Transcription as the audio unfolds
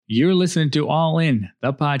You're listening to All In,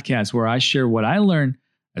 the podcast where I share what I learn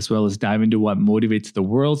as well as dive into what motivates the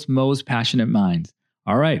world's most passionate minds.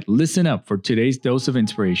 All right, listen up for today's dose of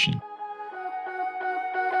inspiration.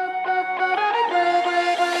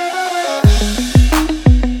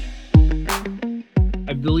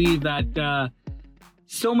 I believe that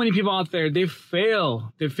so many people out there, they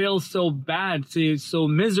fail so bad, so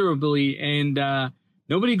miserably, and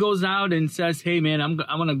nobody goes out and says, hey man, I'm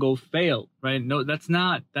gonna go fail, right? No, that's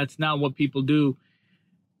not what people do.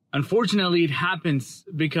 Unfortunately, it happens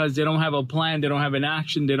because they don't have a plan, they don't have an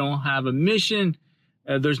action, they don't have a mission.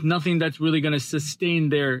 There's nothing that's really gonna sustain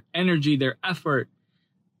their energy, their effort,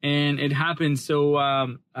 and it happens.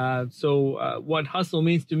 So what hustle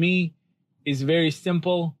means to me is very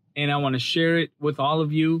simple, and I want to share it with all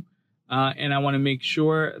of you. And I want to make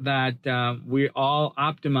sure that we all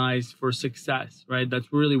optimize for success, right?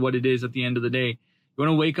 That's really what it is at the end of the day. You want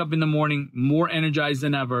to wake up in the morning more energized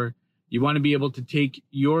than ever. You want to be able to take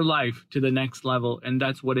your life to the next level, and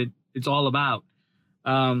that's what it's all about.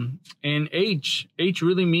 And H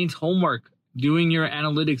really means homework, doing your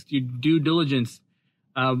analytics, your due diligence,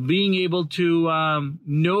 being able to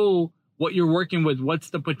know what you're working with, what's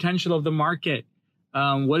the potential of the market.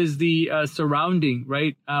 What is the surrounding,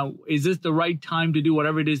 right? Is this the right time to do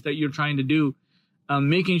whatever it is that you're trying to do?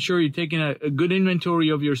 Making sure you're taking a good inventory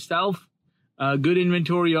of yourself, a good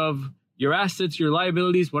inventory of your assets, your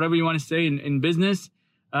liabilities, whatever you want to say in business.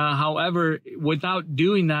 However, without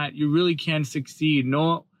doing that, you really can't succeed.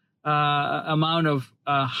 No amount of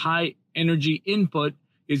high energy input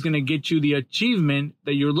is going to get you the achievement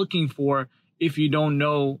that you're looking for if you don't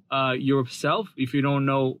know yourself, if you don't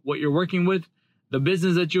know what you're working with, the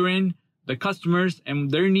business that you're in, the customers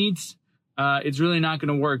and their needs. It's really not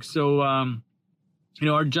going to work. So,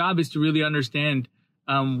 our job is to really understand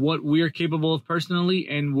what we're capable of personally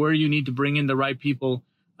and where you need to bring in the right people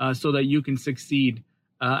so that you can succeed.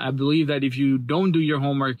 I believe that if you don't do your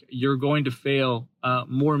homework, you're going to fail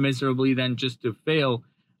more miserably than just to fail.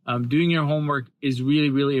 Doing your homework is really,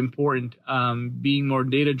 really important. Being more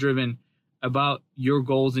data-driven about your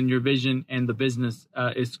goals and your vision and the business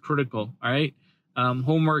is critical, all right?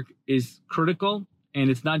 Homework is critical, and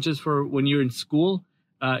it's not just for when you're in school,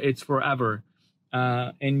 it's forever.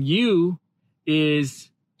 And you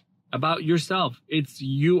is about yourself. It's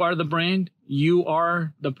you are the brand. You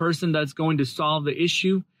are the person that's going to solve the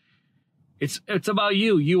issue. It's about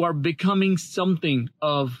you. You are becoming something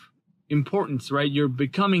of importance, right? You're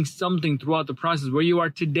becoming something throughout the process. Where you are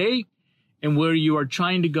today and where you are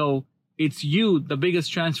trying to go, it's you, the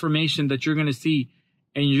biggest transformation that you're going to see.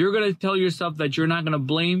 And you're going to tell yourself that you're not going to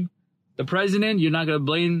blame the president. You're not going to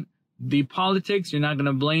blame the politics. You're not going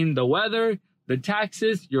to blame the weather, the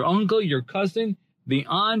taxes, your uncle, your cousin, the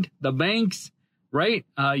aunt, the banks, right?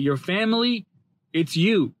 Your family. It's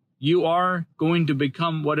you. You are going to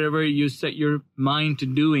become whatever you set your mind to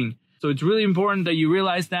doing. So it's really important that you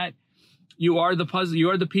realize that you are the puzzle. You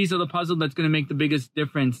are the piece of the puzzle that's going to make the biggest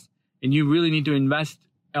difference. And you really need to invest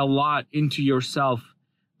a lot into yourself.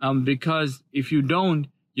 Because if you don't,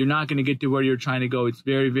 you're not going to get to where you're trying to go. It's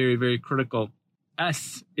very, very, very critical.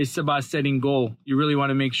 S is about setting goal. You really want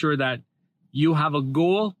to make sure that you have a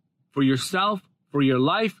goal for yourself, for your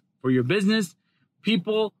life, for your business.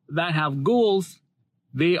 People that have goals,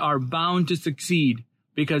 they are bound to succeed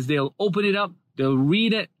because they'll open it up, they'll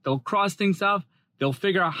read it, they'll cross things off, they'll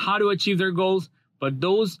figure out how to achieve their goals. But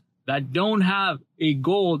those that don't have a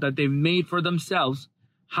goal that they've made for themselves,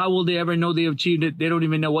 how will they ever know they achieved it? They don't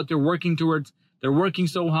even know what they're working towards. They're working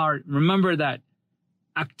so hard. Remember that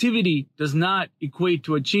activity does not equate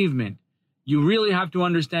to achievement. You really have to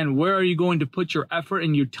understand where are you going to put your effort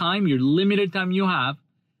and your time, your limited time you have.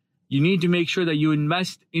 You need to make sure that you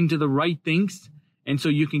invest into the right things, and so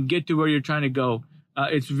you can get to where you're trying to go.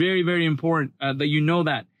 It's very, very important that you know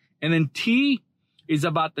that. And then T is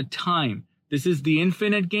about the time. This is the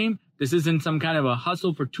infinite game. This isn't some kind of a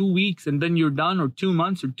hustle for 2 weeks and then you're done, or 2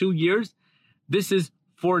 months or 2 years. This is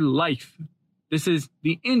for life. This is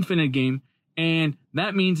the infinite game. And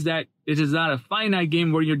that means that it is not a finite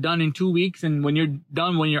game where you're done in 2 weeks. And when you're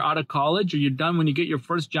done, when you're out of college, or you're done when you get your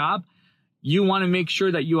first job, you want to make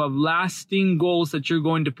sure that you have lasting goals that you're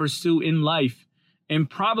going to pursue in life. And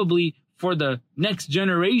probably for the next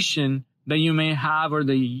generation that you may have, or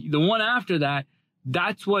the one after that,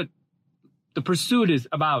 that's what the pursuit is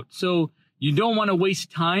about. So you don't want to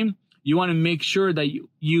waste time. You want to make sure that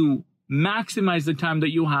you maximize the time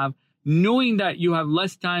that you have, knowing that you have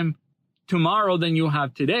less time tomorrow than you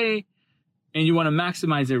have today, and you want to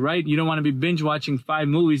maximize it, right? You don't want to be binge watching 5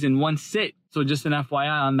 movies in one sit. So just an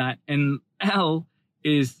FYI on that. And L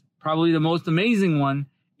is probably the most amazing one,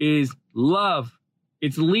 is love.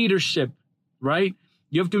 It's leadership, right?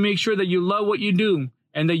 You have to make sure that you love what you do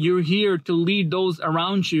and that you're here to lead those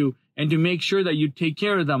around you and to make sure that you take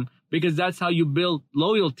care of them, because that's how you build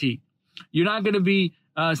loyalty. You're not going to be,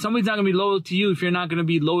 somebody's not going to be loyal to you if you're not going to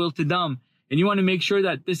be loyal to them. And you want to make sure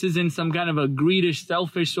that this isn't some kind of a greedish,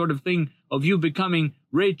 selfish sort of thing of you becoming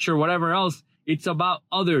rich or whatever else. It's about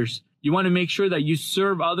others. You want to make sure that you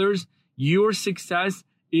serve others. Your success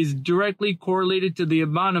is directly correlated to the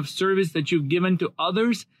amount of service that you've given to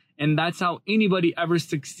others. And that's how anybody ever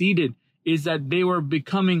succeeded, is that they were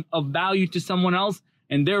becoming of value to someone else.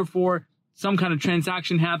 And therefore, some kind of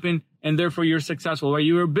transaction happened. And therefore, you're successful. Right?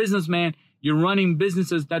 You're a businessman. You're running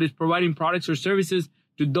businesses that is providing products or services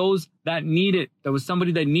to those that need it. There was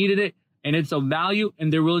somebody that needed it, and it's of value,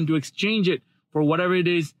 and they're willing to exchange it for whatever it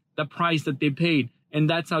is, the price that they paid. And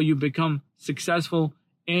that's how you become successful,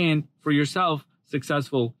 and for yourself,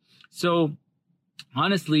 successful. So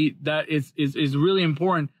honestly, that is really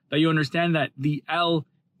important that you understand that the L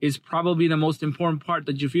is probably the most important part,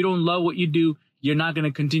 that if you don't love what you do, you're not going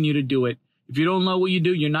to continue to do it. If you don't love what you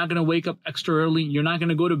do, you're not going to wake up extra early. You're not going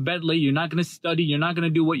to go to bed late. You're not going to study. You're not going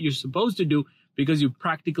to do what you're supposed to do because you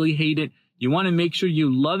practically hate it. You want to make sure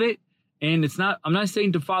you love it. And I'm not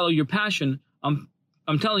saying to follow your passion. I'm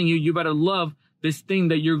telling you, you better love this thing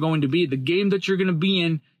that you're going to be, the game that you're going to be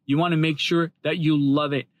in. You want to make sure that you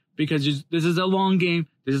love it, because this is a long game.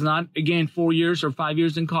 This is not, again, 4 years or 5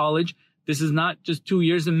 years in college. This is not just 2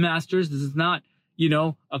 years in masters. This is not,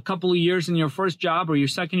 a couple of years in your first job or your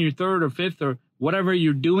second, your third or fifth or whatever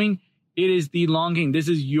you're doing. It is the long game. This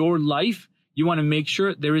is your life. You want to make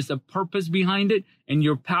sure there is a purpose behind it and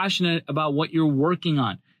you're passionate about what you're working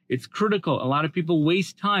on. It's critical. A lot of people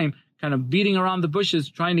waste time kind of beating around the bushes,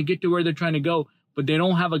 trying to get to where they're trying to go, but they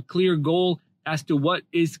don't have a clear goal as to what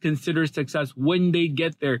is considered success when they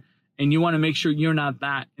get there. And you want to make sure you're not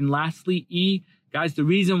that. And lastly, E, guys, the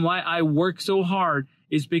reason why I work so hard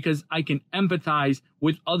is because I can empathize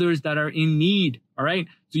with others that are in need. All right.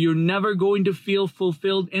 So you're never going to feel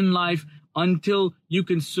fulfilled in life until you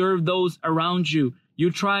can serve those around you.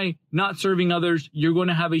 You try not serving others, you're going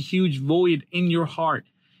to have a huge void in your heart.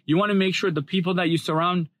 You want to make sure the people that you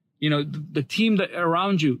surround, the team that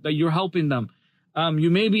around you, that you're helping them. You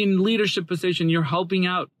may be in leadership position. You're helping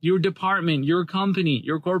out your department, your company,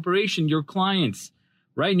 your corporation, your clients,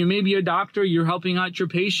 right? And you may be a doctor. You're helping out your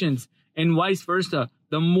patients, and vice versa.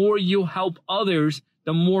 The more you help others,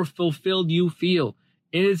 the more fulfilled you feel.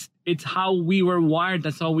 It's how we were wired.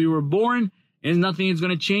 That's how we were born. And nothing is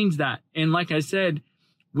going to change that. And like I said,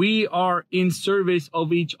 we are in service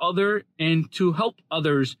of each other and to help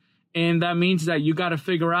others. And that means that you got to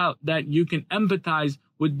figure out that you can empathize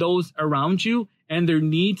with those around you and their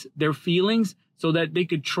needs, their feelings, so that they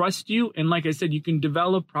could trust you. And like I said, you can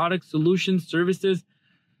develop products, solutions, services,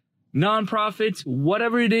 nonprofits,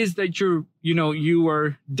 whatever it is that you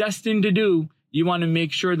are destined to do. You want to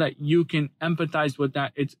make sure that you can empathize with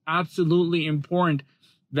that. It's absolutely important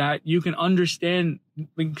that you can understand,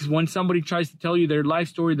 because when somebody tries to tell you their life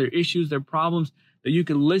story, their issues, their problems, that you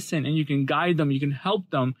can listen and you can guide them, you can help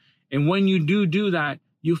them. And when you do that,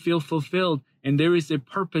 you feel fulfilled and there is a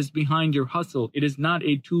purpose behind your hustle. It is not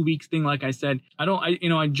a 2 weeks thing. Like I said,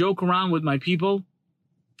 I joke around with my people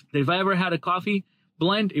that if I ever had a coffee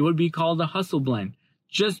blend, it would be called a hustle blend,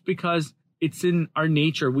 just because it's in our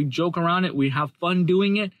nature. We joke around it. We have fun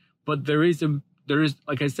doing it, but there is,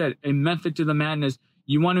 like I said, a method to the madness.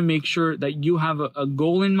 You want to make sure that you have a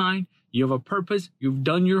goal in mind. You have a purpose. You've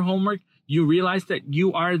done your homework. You realize that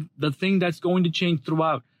you are the thing that's going to change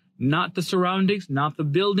throughout, not the surroundings, not the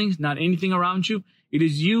buildings, not anything around you. It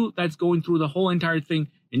is you that's going through the whole entire thing,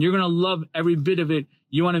 and you're going to love every bit of it.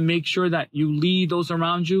 You want to make sure that you lead those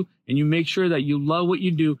around you, and you make sure that you love what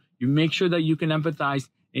you do. You make sure that you can empathize,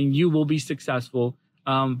 and you will be successful.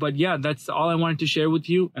 But yeah, that's all I wanted to share with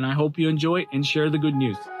you, and I hope you enjoy and share the good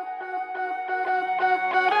news.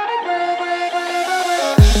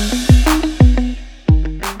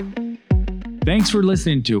 Thanks for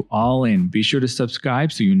listening to All In. Be sure to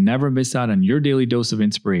subscribe so you never miss out on your daily dose of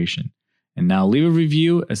inspiration. And now leave a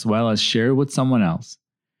review as well as share it with someone else.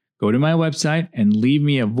 Go to my website and leave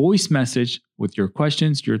me a voice message with your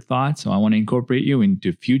questions, your thoughts, so I want to incorporate you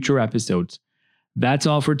into future episodes. That's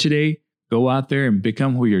all for today. Go out there and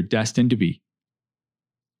become who you're destined to be.